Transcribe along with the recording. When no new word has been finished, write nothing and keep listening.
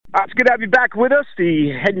It's good to have you back with us.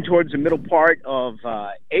 Heading towards the middle part of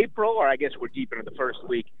April, or I guess we're deep into the first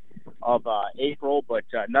week of April, but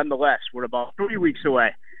nonetheless, we're about 3 weeks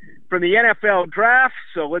away from the NFL draft,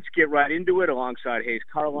 so let's get right into it. Alongside Hayes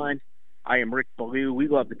Carline, I am Rick Ballou. We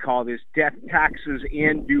love to call this Death, Taxes,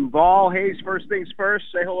 and Duval. Hayes, first things first,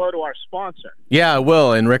 say hello to our sponsor. Yeah, I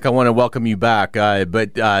will, and Rick, I want to welcome you back.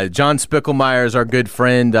 But John Spickelmeyer is our good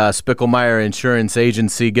friend, Spickelmeyer Insurance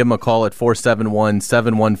Agency. Give him a call at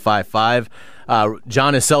 471-7155.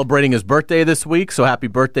 John is celebrating his birthday this week, so happy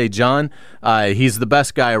birthday, John. He's the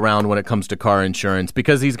best guy around when it comes to car insurance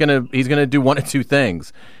because he's gonna do one of two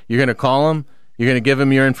things. You're gonna call him. You're going to give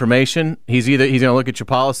him your information. He's going to look at your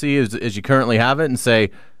policy as you currently have it and say,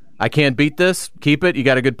 I can't beat this. Keep it. You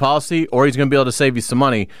got a good policy. Or he's going to be able to save you some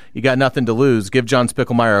money. You got nothing to lose. Give John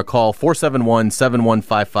Spickelmeyer a call,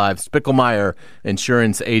 471-7155. Spickelmeyer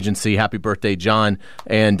Insurance Agency. Happy birthday, John.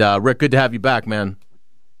 And Rick, good to have you back, man.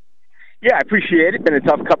 Yeah, I appreciate it. Been a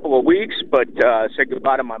tough couple of weeks, but said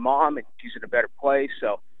goodbye to my mom, and she's in a better place.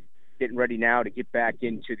 So getting ready now to get back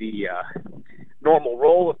into the normal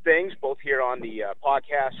role of things, both here on the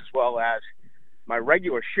podcast as well as my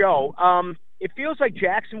regular show. It feels like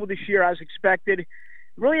Jacksonville this year, as expected,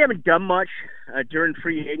 really haven't done much during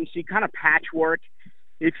free agency, kind of patchwork,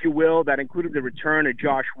 if you will, that included the return of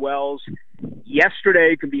Josh Wells.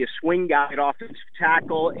 Yesterday can be a swing guy at offensive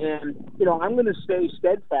tackle, and, I'm going to stay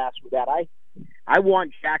steadfast with that. I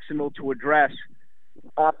want Jacksonville to address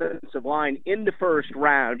offensive line in the first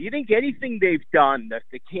round. Do you think anything they've done,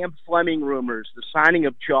 the Cam Fleming rumors, the signing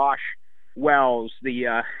of Josh Wells,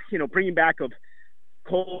 the bringing back of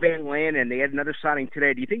Cole Van Lannon, they had another signing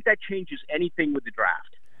today, do you think that changes anything with the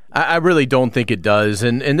draft? I really don't think it does,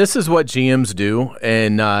 and this is what GMs do,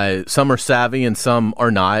 and some are savvy and some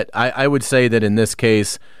are not. I would say that in this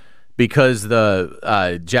case, because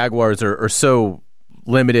the Jaguars are so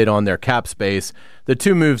limited on their cap space, the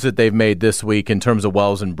two moves that they've made this week in terms of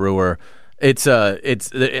Wells and Brewer, I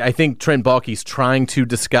think Trent Baalke's trying to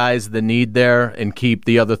disguise the need there and keep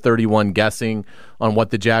the other 31 guessing on what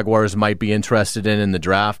the Jaguars might be interested in the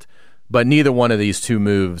draft. But neither one of these two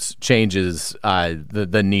moves changes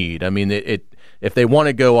the need. I mean, if they want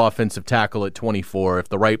to go offensive tackle at 24, if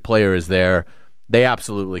the right player is there, they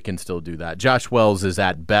absolutely can still do that. Josh Wells is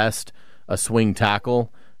at best a swing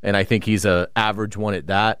tackle, and I think he's an average one at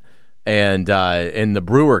that. And the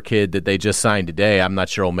Brewer kid that they just signed today, I'm not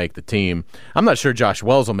sure will make the team. I'm not sure Josh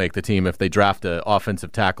Wells will make the team if they draft an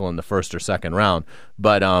offensive tackle in the first or second round.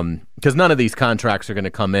 But because none of these contracts are going to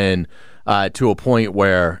come in to a point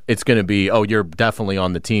where it's going to be, oh, you're definitely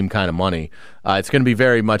on the team kind of money. It's going to be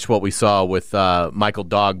very much what we saw with Michael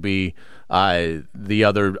Dogby, the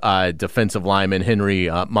other defensive lineman, Henry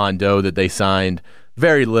Mondo, that they signed.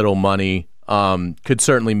 Very little money. Could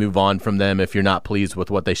certainly move on from them if you're not pleased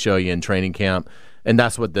with what they show you in training camp. And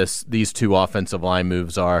that's what these two offensive line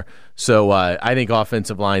moves are. So I think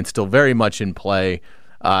offensive line still very much in play,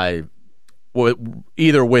 either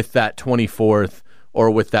with that 24th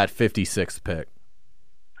or with that 56th pick.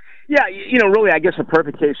 Yeah, really, I guess a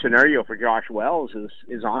perfect case scenario for Josh Wells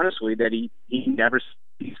is honestly that he never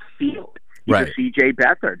sees the field. He's right. a C.J.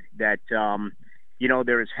 Beathard. That,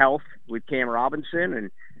 there is health with Cam Robinson,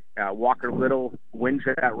 and Walker Little wins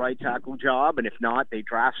that right tackle job, and if not, they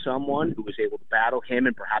draft someone who is able to battle him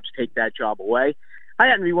and perhaps take that job away. I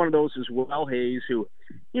happen to be one of those as well, Hayes, who,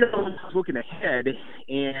 was looking ahead,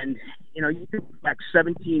 and, you could back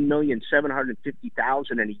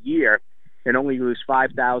 $17,750,000 in a year and only lose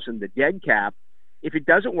 $5,000 the dead cap if it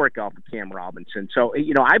doesn't work out for Cam Robinson. So,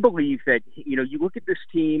 I believe that, you look at this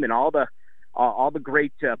team and all the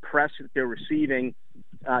great press that they're receiving.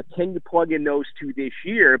 Can you plug in those two this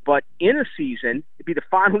year? But in a season, it'd be the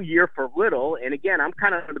final year for Little. And again, I'm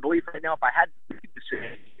kind of under the belief right now, if I had to make a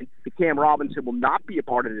decision, that Cam Robinson will not be a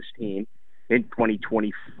part of this team in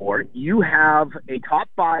 2024. You have a top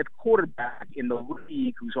 5 quarterback in the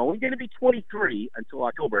league who's only going to be 23 until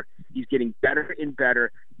October. He's getting better and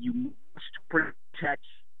better. You must protect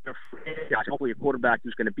your franchise. Hopefully a quarterback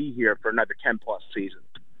who's going to be here for another 10-plus seasons.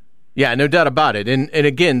 Yeah, no doubt about it. And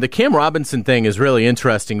again, the Cam Robinson thing is really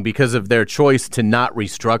interesting because of their choice to not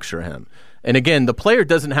restructure him. And again, the player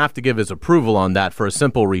doesn't have to give his approval on that for a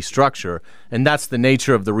simple restructure, and that's the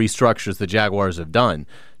nature of the restructures the Jaguars have done.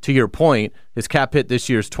 To your point, his cap hit this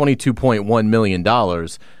year is $22.1 million.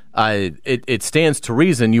 It stands to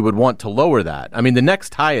reason you would want to lower that. I mean, the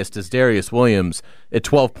next highest is Darius Williams at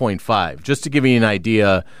 12.5, just to give you an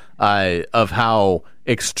idea of how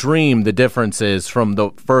extreme the difference is from the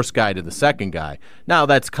first guy to the second guy. Now,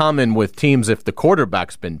 that's common with teams if the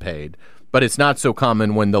quarterback's been paid, but it's not so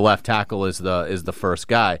common when the left tackle is the first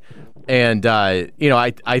guy. And,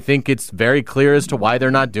 I think it's very clear as to why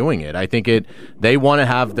they're not doing it. I think they want to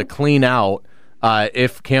have the clean out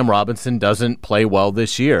if Cam Robinson doesn't play well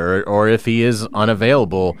this year or if he is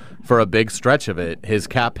unavailable for a big stretch of it. His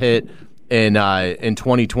cap hit in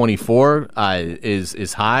 2024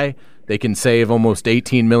 is high. They can save almost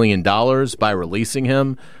 $18 million by releasing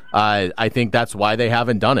him. I think that's why they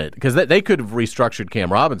haven't done it, because they could have restructured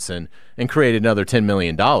Cam Robinson and created another $10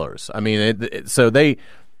 million. I mean, so they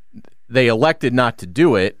elected not to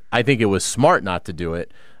do it. I think it was smart not to do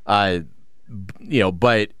it. But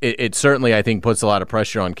it certainly, I think, puts a lot of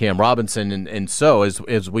pressure on Cam Robinson. And so,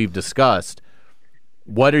 as we've discussed,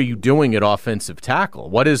 what are you doing at offensive tackle?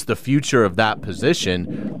 What is the future of that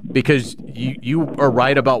position? Because you are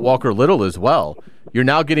right about Walker Little as well. You're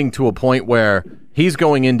now getting to a point where he's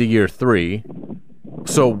going into year 3.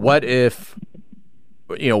 So what if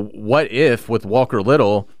with Walker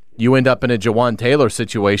Little you end up in a Jawan Taylor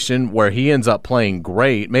situation where he ends up playing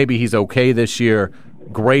great? Maybe he's okay this year,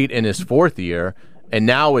 great in his 4th year, and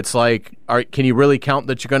now it's like, all right, can you really count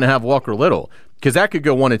that you're going to have Walker Little? Because that could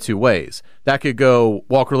go one of two ways. That could go,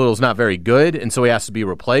 Walker Little's not very good, and so he has to be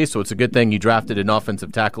replaced, so it's a good thing you drafted an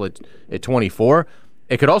offensive tackle at 24.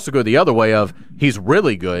 It could also go the other way of, he's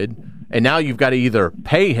really good, and now you've got to either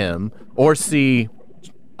pay him or see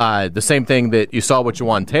the same thing that you saw with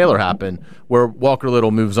Jawan Taylor happen, where Walker Little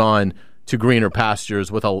moves on to greener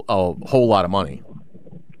pastures with a whole lot of money.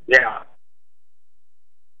 Yeah.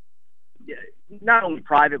 Not only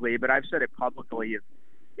privately, but I've said it publicly.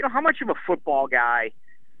 How much of a football guy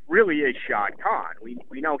really is Shad Khan?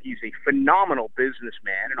 We know he's a phenomenal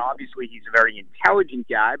businessman, and obviously he's a very intelligent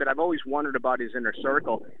guy, but I've always wondered about his inner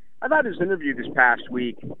circle. I thought his interview this past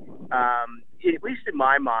week, at least in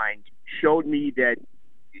my mind, showed me that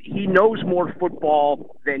he knows more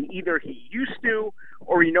football than either he used to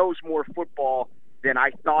or he knows more football than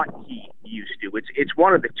I thought he used to. It's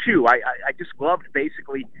one of the two. I just loved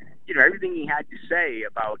basically everything he had to say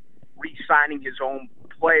about re-signing his own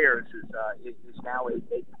players is now a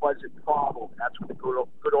pleasant problem. That's what the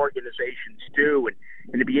good organizations do,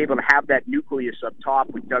 and to be able to have that nucleus up top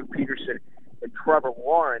with Doug Peterson and Trevor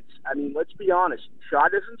Lawrence. I mean, let's be honest. Shaw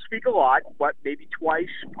doesn't speak a lot, but maybe twice,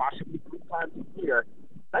 possibly 3 times a year.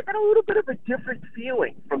 I got a little bit of a different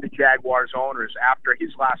feeling from the Jaguars owners after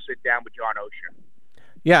his last sit down with John O'Shea.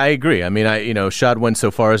 Yeah, I agree. I mean, Shad went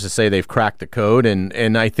so far as to say they've cracked the code,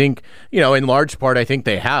 and I think, in large part, I think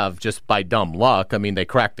they have just by dumb luck. I mean, they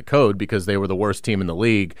cracked the code because they were the worst team in the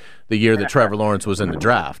league the year that Trevor Lawrence was in the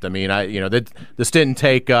draft. I mean, this didn't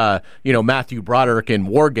take, Matthew Broderick in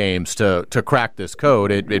War Games to crack this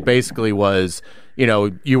code. It basically was,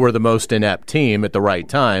 you were the most inept team at the right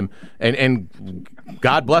time, and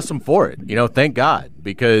God bless them for it. Thank God,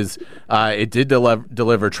 because it did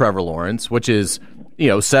deliver Trevor Lawrence, which is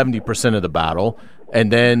 70% of the battle.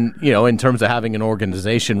 And then, in terms of having an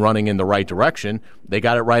organization running in the right direction, they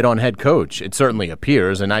got it right on head coach. It certainly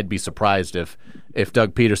appears, and I'd be surprised if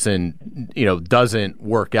Doug Peterson, doesn't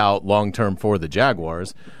work out long-term for the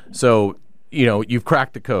Jaguars. So, you've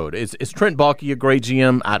cracked the code. Is Trent Baalke a great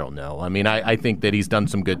GM? I don't know. I mean, I think that he's done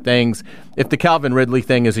some good things. If the Calvin Ridley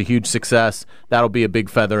thing is a huge success, that'll be a big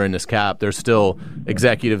feather in his cap. There's still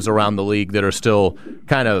executives around the league that are still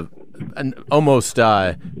kind of almost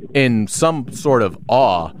in some sort of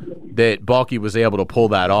awe that Baalke was able to pull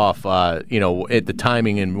that off, at the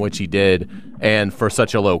timing in which he did and for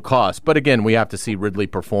such a low cost. But again, we have to see Ridley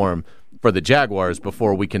perform for the Jaguars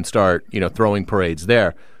before we can start, throwing parades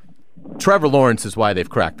there. Trevor Lawrence is why they've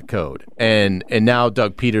cracked the code. And now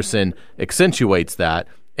Doug Peterson accentuates that.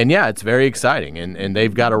 And, yeah, it's very exciting. And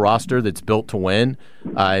they've got a roster that's built to win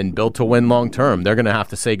and built to win long term. They're going to have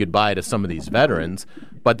to say goodbye to some of these veterans,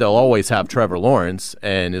 but they'll always have Trevor Lawrence.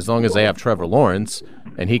 And as long as they have Trevor Lawrence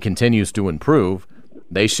and he continues to improve,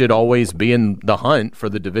 they should always be in the hunt for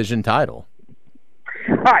the division title.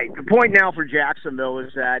 All right, the point now for Jacksonville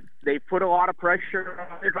is that they put a lot of pressure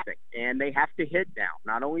on everything, and they have to hit now,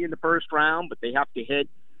 not only in the first round, but they have to hit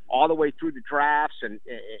all the way through the drafts and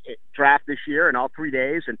draft this year in all 3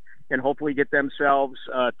 days, and hopefully get themselves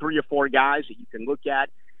 3 or 4 guys that you can look at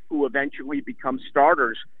who eventually become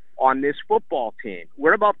starters on this football team.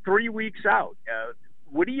 We're about 3 weeks out.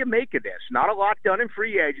 What do you make of this? Not a lot done in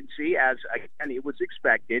free agency, as again it was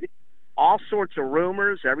expected. All sorts of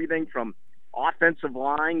rumors, everything from offensive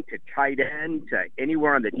line to tight end to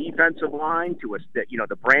anywhere on the defensive line to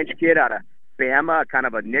the branch kid out of Bama, kind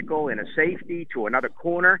of a nickel and a safety, to another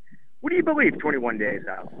corner. What do you believe 21 days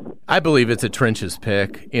out? I believe it's a trenches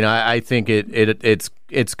pick. I think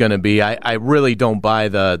it's going to be. I really don't buy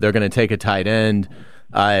they're going to take a tight end.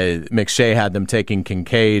 McShay had them taking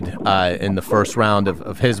Kincaid in the first round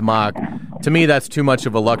of his mock. To me, that's too much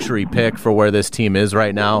of a luxury pick for where this team is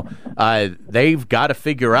right now. They've got to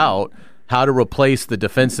figure out how to replace the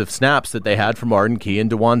defensive snaps that they had from Arden Key and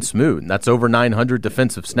Dewan Smoot. That's over 900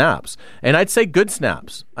 defensive snaps. And I'd say good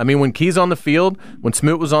snaps. I mean, when Key's on the field, when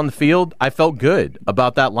Smoot was on the field, I felt good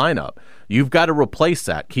about that lineup. You've got to replace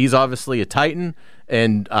that. Key's obviously a Titan,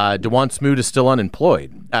 and Dewan Smoot is still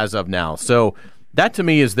unemployed as of now. So that, to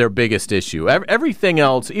me, is their biggest issue. Everything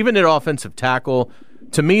else, even at offensive tackle,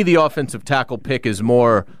 to me, the offensive tackle pick is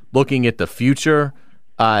more looking at the future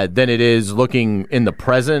than it is looking in the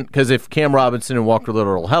present. Because if Cam Robinson and Walker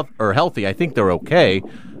Little are healthy, I think they're okay.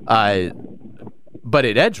 But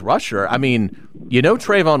at edge rusher, I mean,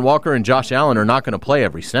 Trayvon Walker and Josh Allen are not going to play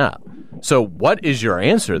every snap. So what is your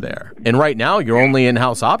answer there? And right now, your only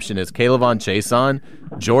in-house option is Kaylavon Chason,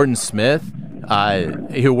 Jordan Smith,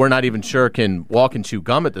 who we're not even sure can walk and chew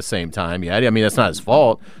gum at the same time yet. I mean, that's not his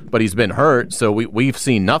fault, but he's been hurt, so we've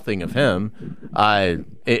seen nothing of him.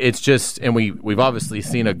 It's just, and we've obviously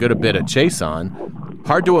seen a good bit of Chason.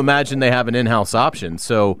 Hard to imagine they have an in-house option.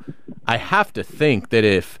 So I have to think that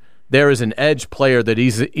if there is an edge player that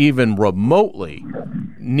is even remotely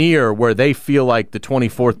near where they feel like the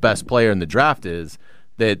 24th best player in the draft is,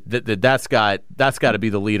 that's got to be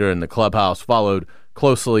the leader in the clubhouse, followed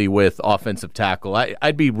closely with offensive tackle.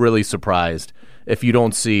 I'd be really surprised if you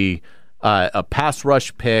don't see a pass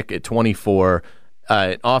rush pick at 24,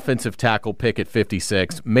 an offensive tackle pick at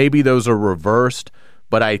 56. Maybe those are reversed,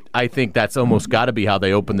 but I think that's almost got to be how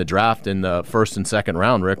they open the draft in the first and second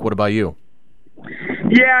round. Rick, what about you?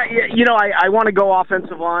 Yeah, I want to go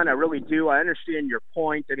offensive line. I really do. I understand your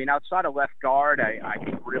point. I mean, outside of left guard, I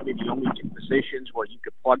think really the only two positions where you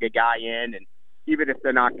could plug a guy in, and even if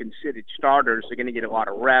they're not considered starters, they're going to get a lot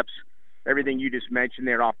of reps. Everything you just mentioned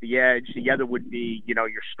there off the edge. The other would be, your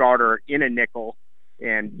starter in a nickel,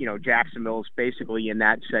 and, Jacksonville's basically in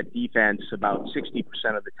that set defense about 60%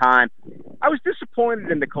 of the time. I was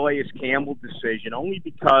disappointed in the Calais Campbell decision only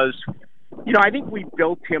because I think we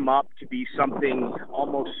built him up to be something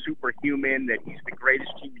almost superhuman, that he's the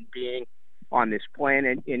greatest human being on this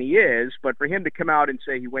planet, and he is. But for him to come out and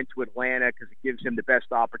say he went to Atlanta because it gives him the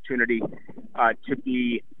best opportunity to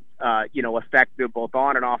be, effective both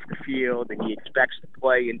on and off the field, and he expects to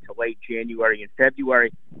play into late January and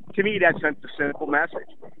February, to me that sends a simple message.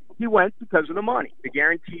 He went because of the money, the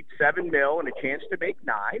guaranteed $7 million and a chance to make $9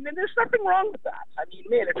 million, and there's nothing wrong with that. I mean,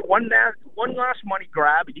 man, it's one last money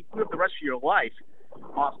grab, and you can live the rest of your life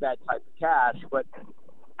off that type of cash. But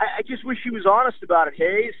I just wish he was honest about it,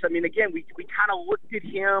 Hayes. I mean, again, we kind of looked at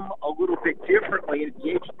him a little bit differently. And at the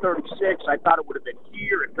age of 36, I thought it would have been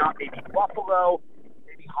here, if not maybe Buffalo.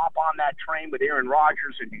 Maybe hop on that train with Aaron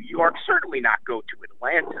Rodgers in New York. Certainly not go to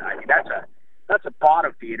Atlanta. I mean, that's a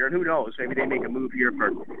bottom feeder, and who knows? Maybe they make a move here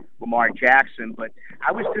for Lamar Jackson. But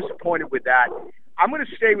I was disappointed with that. I'm going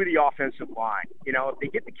to stay with the offensive line. If they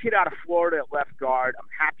get the kid out of Florida at left guard, I'm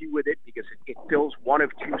happy with it because it fills one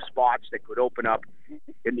of two spots that could open up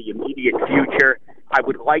in the immediate future. I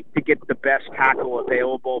would like to get the best tackle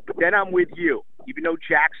available, but then I'm with you. Even though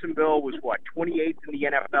Jacksonville was, 28th in the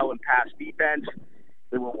NFL in pass defense,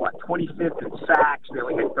 they were, 25th in sacks. They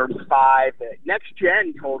only had 35. Next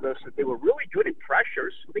Gen told us that they were really good in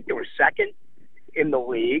pressures. I think they were second in the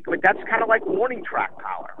league, but that's kind of like warning track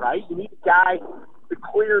power, right? You need a guy to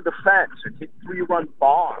clear defense and hit 3-run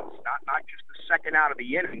bombs, not just the second out of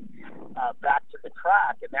the inning back to the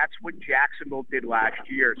track, and that's what Jacksonville did last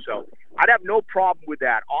year. So I'd have no problem with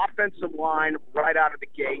that. Offensive line right out of the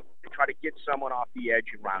gate to try to get someone off the edge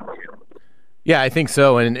in round 2. Yeah, I think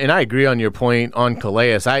so, and I agree on your point on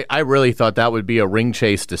Calais. I really thought that would be a ring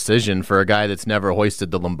chase decision for a guy that's never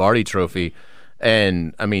hoisted the Lombardi Trophy.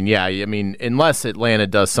 And, unless Atlanta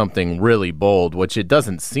does something really bold, which it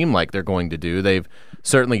doesn't seem like they're going to do. They've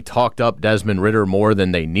certainly talked up Desmond Ridder more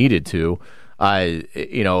than they needed to.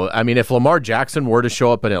 If Lamar Jackson were to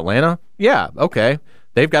show up in Atlanta, yeah, okay,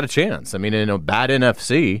 they've got a chance. I mean, in a bad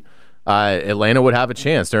NFC, Atlanta would have a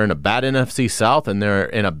chance. They're in a bad NFC South, and they're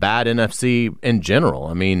in a bad NFC in general.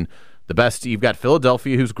 I mean, the best, you've got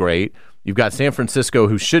Philadelphia, who's great. You've got San Francisco,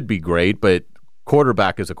 who should be great, but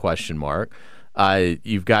quarterback is a question mark.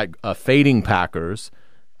 You've got fading Packers.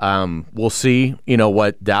 We'll see,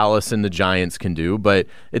 what Dallas and the Giants can do, but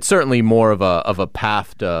it's certainly more of a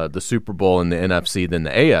path to the Super Bowl in the NFC than the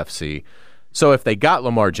AFC. So if they got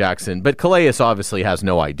Lamar Jackson, but Calais obviously has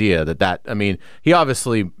no idea he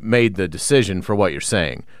obviously made the decision for what you're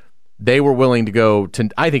saying. They were willing to go to,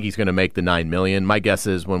 I think he's going to make the $9 million. My guess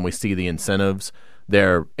is when we see the incentives,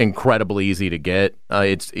 they're incredibly easy to get.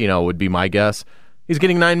 Would be my guess. he's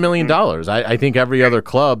getting $9 million. I think every other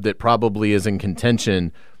club that probably is in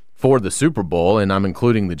contention for the Super Bowl, and I'm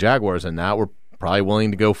including the Jaguars in that, we're probably willing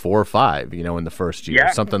to go 4 or 5, in the first year,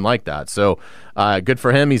 something like that. So good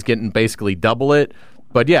for him. He's getting basically double it.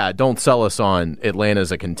 But yeah, don't sell us on Atlanta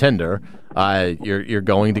as a contender. You're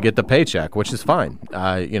going to get the paycheck, which is fine.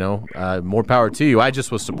 More power to you. I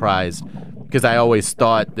just was surprised because I always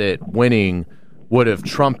thought that winning would have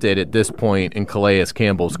trumped it at this point in Calais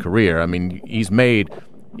Campbell's career. I mean, he's made,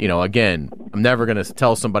 again, I'm never going to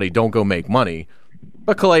tell somebody don't go make money,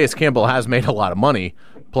 but Calais Campbell has made a lot of money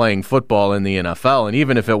playing football in the NFL, and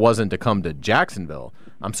even if it wasn't to come to Jacksonville,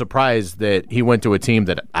 I'm surprised that he went to a team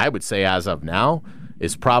that I would say as of now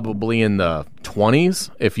is probably in the 20s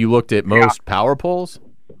if you looked at most power polls.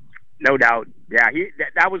 No doubt. Yeah,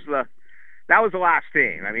 that was the last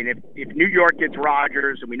team. I mean, if New York gets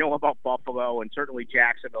Rodgers, and we know about Buffalo, and certainly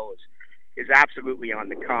Jacksonville is absolutely on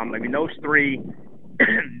the come. I mean, those three,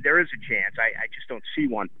 there is a chance. I just don't see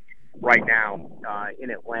one right now in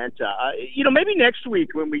Atlanta. Maybe next week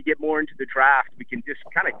when we get more into the draft, we can just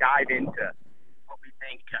kind of dive into what we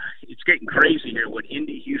think. It's getting crazy here what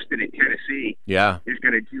Indy, Houston, and Tennessee is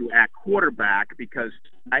going to do at quarterback, because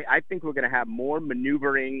I think we're going to have more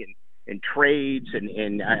maneuvering and trades,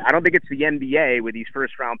 and I don't think it's the NBA where these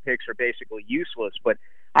first-round picks are basically useless, but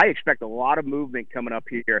I expect a lot of movement coming up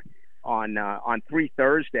here on 3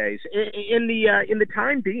 Thursdays. In the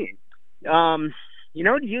time being,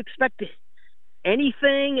 do you expect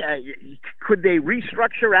anything? Could they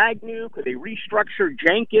restructure Agnew? Could they restructure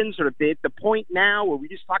Jenkins? Or at the point now where we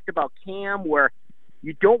just talked about Cam, where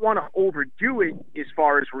you don't want to overdo it as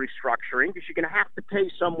far as restructuring, because you're going to have to pay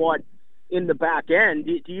somewhat in the back end.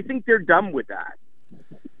 Do you think they're done with that?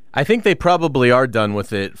 I think they probably are done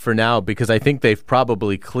with it for now, because I think they've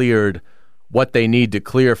probably cleared what they need to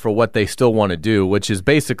clear for what they still want to do, which is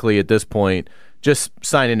basically at this point just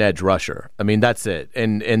sign an edge rusher. I mean, that's it.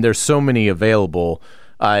 And there's so many available.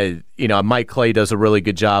 Mike Clay does a really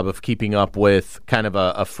good job of keeping up with kind of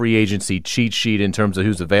a free agency cheat sheet in terms of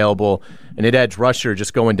who's available. And at edge rusher,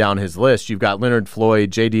 just going down his list, you've got Leonard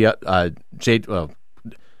Floyd,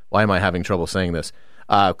 why am I having trouble saying this?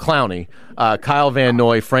 Clowney, Kyle Van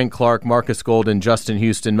Noy, Frank Clark, Marcus Golden, Justin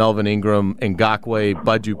Houston, Melvin Ingram, Ngakoue,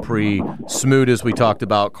 Bud Dupree, Smoot, as we talked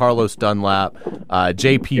about, Carlos Dunlap,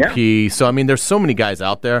 JPP. Yeah. So, I mean, there's so many guys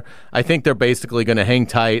out there. I think they're basically going to hang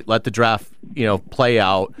tight, let the draft, play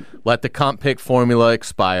out, let the comp pick formula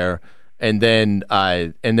expire, and then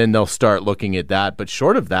they'll start looking at that. But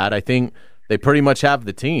short of that, I think they pretty much have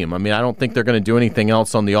the team. I mean, I don't think they're going to do anything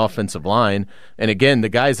else on the offensive line. And again, the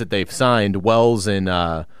guys that they've signed, Wells and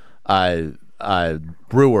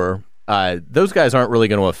Brewer, those guys aren't really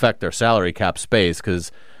going to affect their salary cap space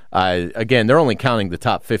because, again, they're only counting the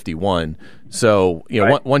top 51. So,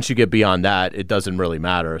 right. Once you get beyond that, it doesn't really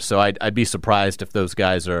matter. So I'd be surprised if those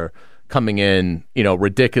guys are coming in,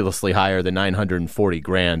 ridiculously higher than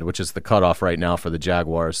 $940,000, which is the cutoff right now for the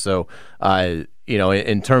Jaguars. So,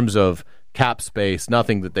 in terms of cap space,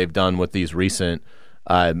 nothing that they've done with these recent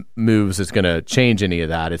moves is going to change any of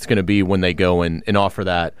that. It's going to be when they go and offer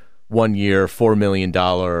that 1 year, $4 million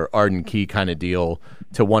Arden Key kind of deal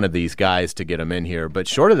to one of these guys to get them in here. But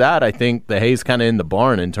short of that, I think the hay's kind of in the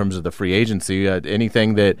barn in terms of the free agency.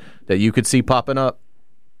 Anything that you could see popping up?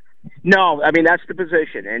 No, I mean, that's the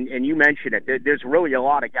position. And you mentioned it. There's really a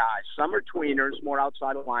lot of guys. Some are tweeners, more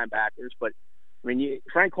outside of linebackers, but I mean,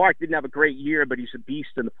 Frank Clark didn't have a great year, but he's a beast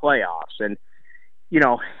in the playoffs. And,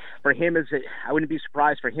 for him, I wouldn't be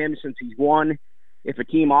surprised for him since he's won. If a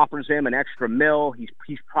team offers him an extra $1 million,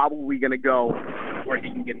 he's probably going to go where he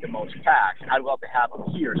can get the most cash. I'd love to have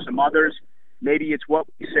him here. Some others, maybe it's what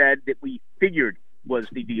we said that we figured was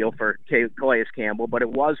the deal for Calais Campbell, but it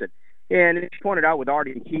wasn't. And as you pointed out with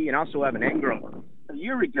Arden Key and also Evan Ingram, a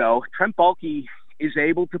year ago, Trent Baalke is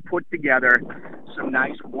able to put together some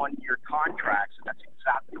nice one-year contracts, and that's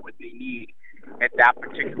exactly what they need at that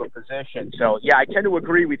particular position. So, yeah, I tend to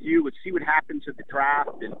agree with you. Let's see what happens at the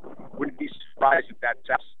draft, and wouldn't be surprised if that's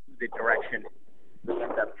the direction we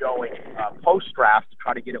end up going post-draft to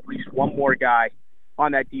try to get at least one more guy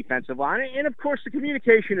on that defensive line. And, of course, the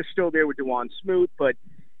communication is still there with Dewan Smoot, but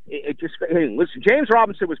it just – listen, James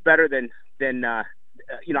Robinson was better than I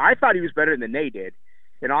thought he was better than they did.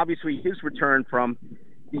 And obviously his return from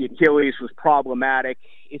the Achilles was problematic.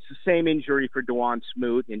 It's the same injury for Dewan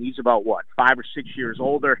Smoot, and he's about, 5 or 6 years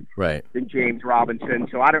older than James Robinson.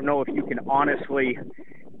 So I don't know if you can honestly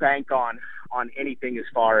bank on anything as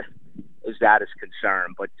far as that is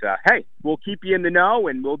concerned. But, hey, we'll keep you in the know,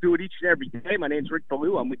 and we'll do it each and every day. My name's Rick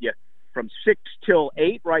Ballou. I'm with you from 6 till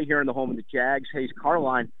 8 right here in the home of the Jags. Hayes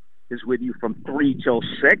Carline is with you from 3 till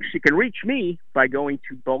 6. You can reach me by going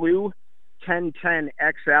to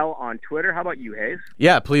Blue1010XL on Twitter. How about you, Hayes?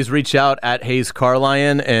 Yeah, please reach out at Hayes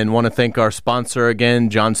Carlion, and want to thank our sponsor again,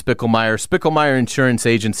 John Spickelmeyer. Spickelmeyer Insurance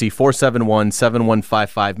Agency,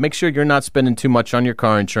 471-7155. Make sure you're not spending too much on your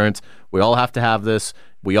car insurance. We all have to have this.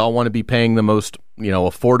 We all want to be paying the most,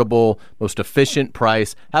 affordable, most efficient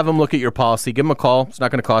price. Have them look at your policy. Give them a call. It's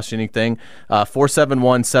not going to cost you anything.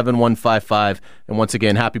 471-7155. And once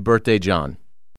again, happy birthday, John.